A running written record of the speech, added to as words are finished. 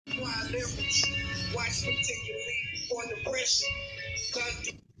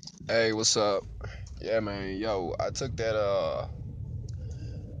Hey, what's up? Yeah, man. Yo, I took that.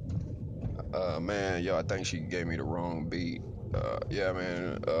 Man. Yo, I think she gave me the wrong beat. Yeah,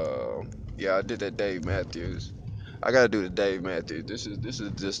 man. Yeah, I did that Dave Matthews. I gotta do the Dave Matthews. This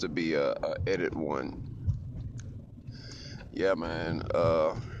is just to be a edit one. Yeah, man.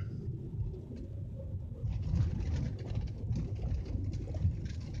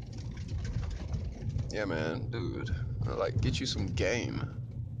 Yeah, man, dude. Like, get you some game.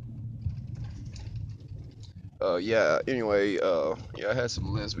 Yeah. Anyway, yeah, I had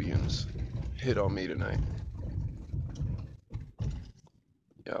some lesbians hit on me tonight.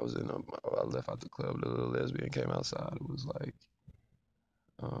 Yeah, I left out the club. The little lesbian came outside. It was like,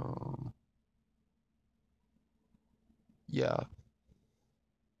 um, yeah.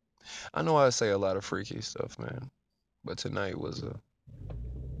 I know I say a lot of freaky stuff, man, but tonight was a,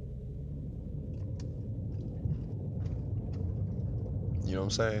 you know what I'm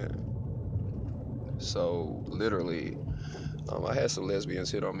saying? So literally, I had some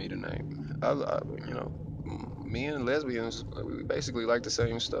lesbians hit on me tonight. You know, me and lesbians, we basically like the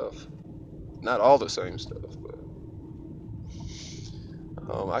same stuff. Not all the same stuff, but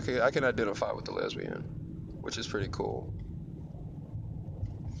I can identify with the lesbian, which is pretty cool.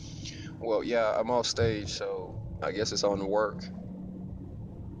 Well, yeah, I'm off stage, so I guess it's on the work.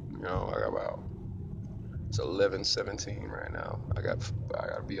 You know, I got about it's 11:17 right now. I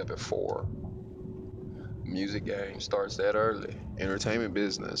gotta be up at 4. Music game starts that early. Entertainment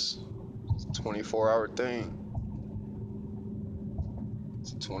business. It's a 24-hour thing.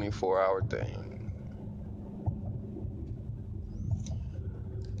 It's a 24-hour thing.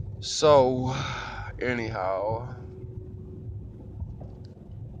 So, anyhow,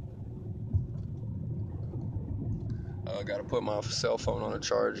 I gotta put my cell phone on a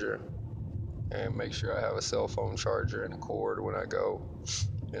charger and make sure I have a cell phone charger and a cord when I go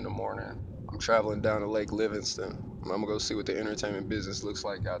in the morning. I'm traveling down to Lake Livingston. I'm gonna go see what the entertainment business looks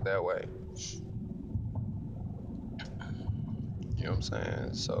like out that way. You know what I'm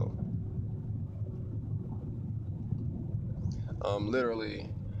saying? So, literally,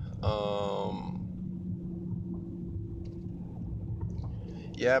 um,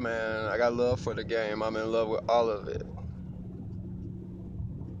 yeah, man, I got love for the game. I'm in love with all of it.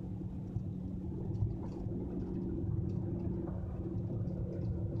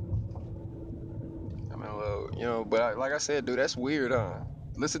 I'm in love, but like I said, dude, that's weird, huh?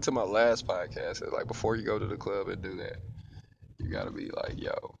 Listen to my last podcast. Like, before you go to the club and do that, you gotta be like,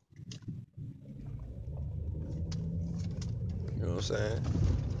 yo, you know what I'm saying?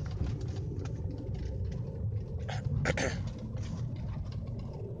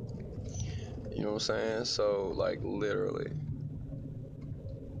 You know what I'm saying? So, like, literally.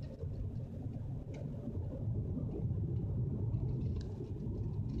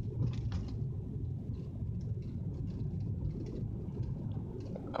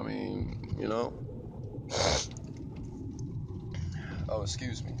 I mean, oh,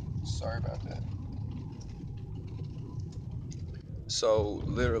 excuse me. Sorry about that. So,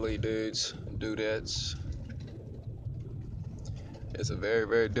 literally, dudettes, it's a very,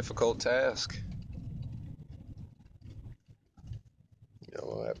 very difficult task.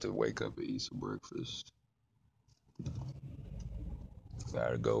 I have to wake up and eat some breakfast.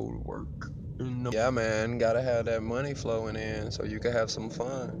 Gotta go to work. Yeah, man, gotta have that money flowing in so you can have some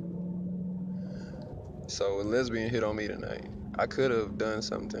fun. So, a lesbian hit on me tonight. I could have done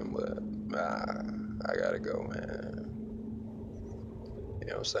something, but I gotta go, man. You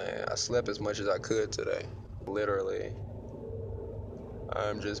know what I'm saying? I slept as much as I could today. Literally,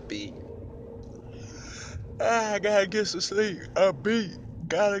 I'm just beat. I gotta get some sleep. I'm beat.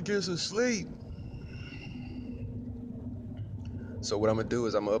 Gotta get some sleep. So what I'm gonna do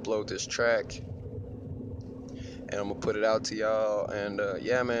is I'm gonna upload this track and I'm gonna put it out to y'all. And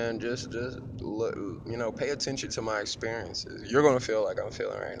yeah, man, just look, pay attention to my experiences. You're gonna feel like I'm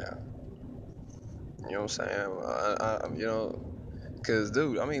feeling right now. You know what I'm saying? Cause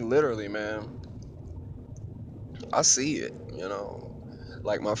dude, I mean, literally, man, I see it.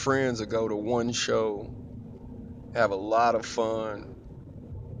 Like my friends will go to one show, have a lot of fun,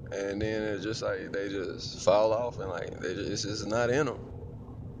 and then it's just like they just fall off and like it's just not in them.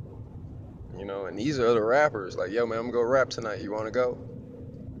 And these are other rappers. Like, yo, man, I'm gonna go rap tonight. You wanna go?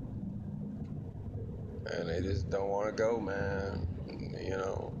 And they just don't wanna go, man. You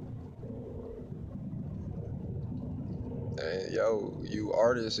know. And yo, you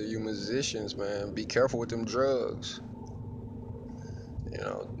artists or you musicians, man, be careful with them drugs. You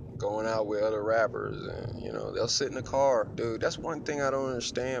know, going out with other rappers, and they'll sit in the car. Dude, that's one thing I don't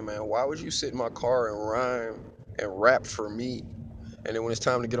understand, man. Why would you sit in my car and rhyme and rap for me, and then when it's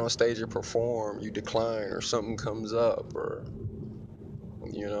time to get on stage and perform, you decline or something comes up, or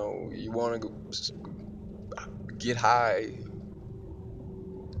you want to get high.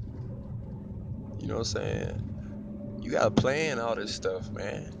 You know what I'm saying? You gotta plan all this stuff,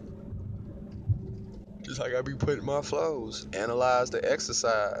 man. Just like I be putting my flows, analyze the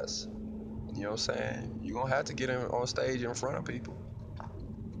exercise. You know what I'm saying? You're gonna have to get on stage in front of people.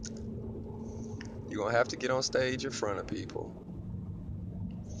 You're gonna have to get on stage in front of people.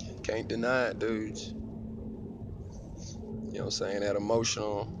 Can't deny it, dudes. You know what I'm saying? That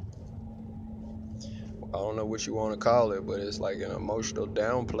emotional, I don't know what you want to call it, but it's like an emotional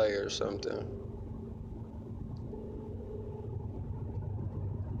downplay or something.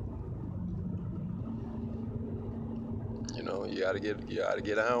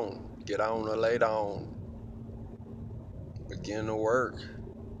 Get on or lay down, begin to work,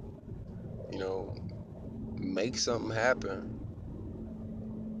 you know, make something happen.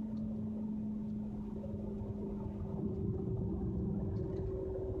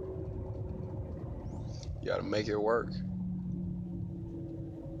 You gotta make it work.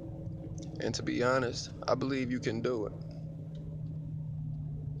 And to be honest, I believe you can do it.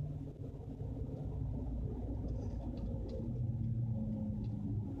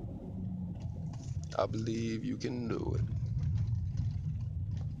 I believe you can do it.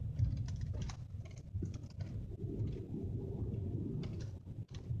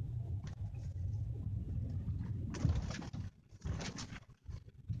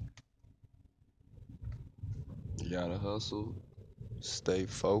 You gotta hustle, stay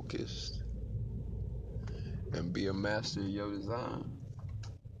focused, and be a master of your design.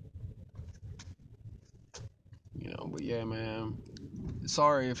 But yeah, man.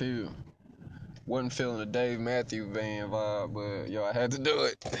 Sorry if you wasn't feeling the Dave Matthews Band vibe, but I had to do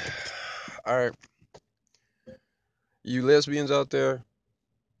it. All right, you lesbians out there,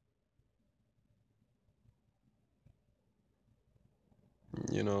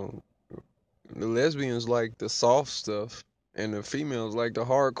 you know, the lesbians like the soft stuff, and the females like the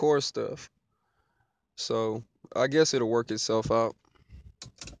hardcore stuff. So I guess it'll work itself out.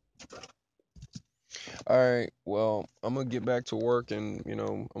 All right, well, I'm gonna get back to work, and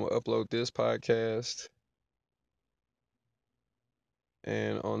I'm gonna upload this podcast,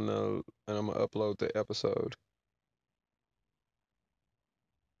 and I'm gonna upload the episode.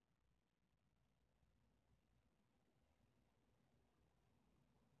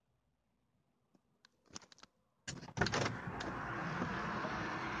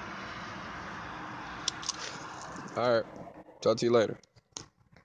 All right, talk to you later.